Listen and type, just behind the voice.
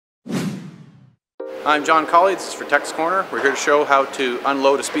I'm John Colley, this is for Tech's Corner. We're here to show how to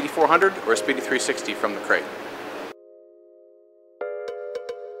unload a Speedy 400 or a Speedy 360 from the crate.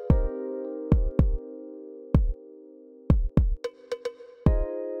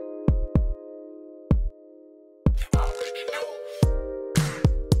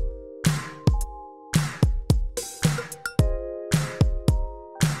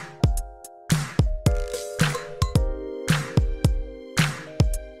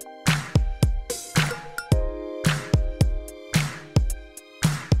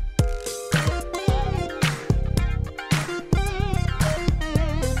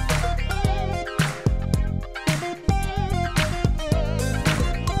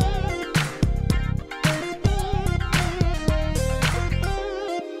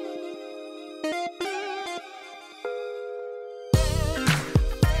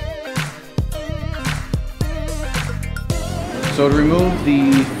 So to remove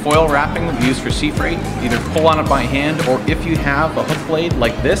the foil wrapping that we use for sea freight, either pull on it by hand, or if you have a hook blade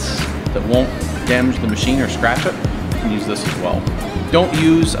like this that won't damage the machine or scratch it, you can use this as well. Don't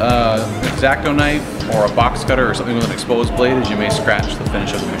use an X-Acto knife or a box cutter or something with an exposed blade, as you may scratch the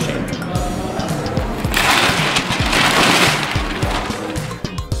finish of the machine.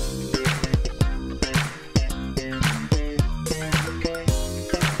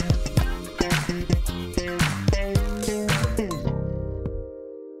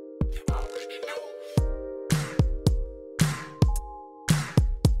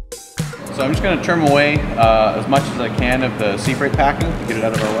 So I'm just going to trim away as much as I can of the sea freight packing to get it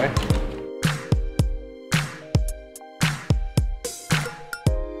out of our way.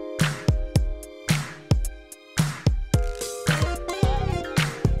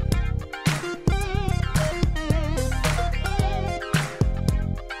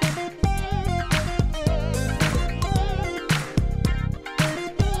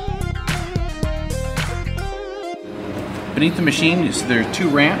 Beneath the machine, there are two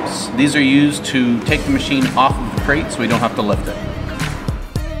ramps. These are used to take the machine off of the crate so we don't have to lift it.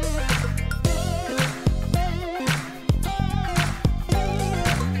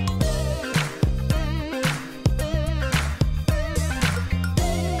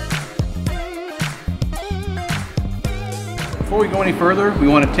 Before we go any further, we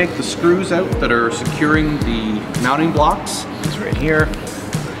want to take the screws out that are securing the mounting blocks. It's right here.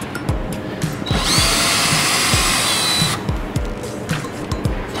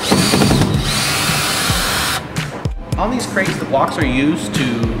 On these crates, the blocks are used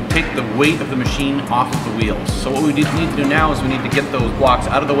to take the weight of the machine off of the wheels. So what we need to do now is we need to get those blocks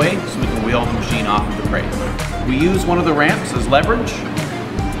out of the way so we can wheel the machine off of the crate. We use one of the ramps as leverage.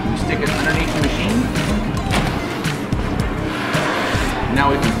 We stick it underneath the machine.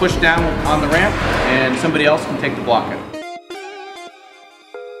 Now we can push down on the ramp and somebody else can take the block out.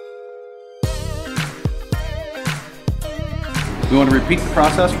 We want to repeat the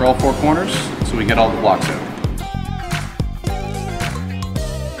process for all four corners so we get all the blocks out.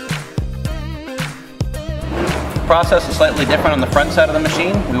 The process is slightly different on the front side of the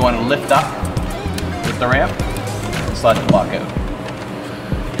machine. We want to lift up with the ramp and slide the block out.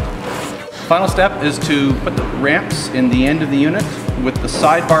 Final step is to put the ramps in the end of the unit with the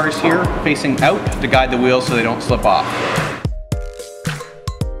sidebars here facing out to guide the wheels so they don't slip off.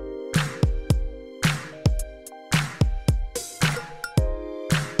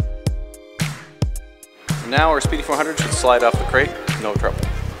 Now our Speedy 400 should slide off the crate, no trouble.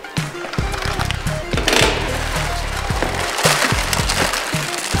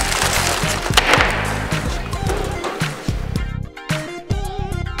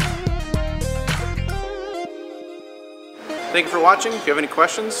 Thank you for watching. If you have any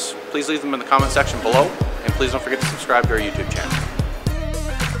questions, please leave them in the comment section below, and please don't forget to subscribe to our YouTube channel.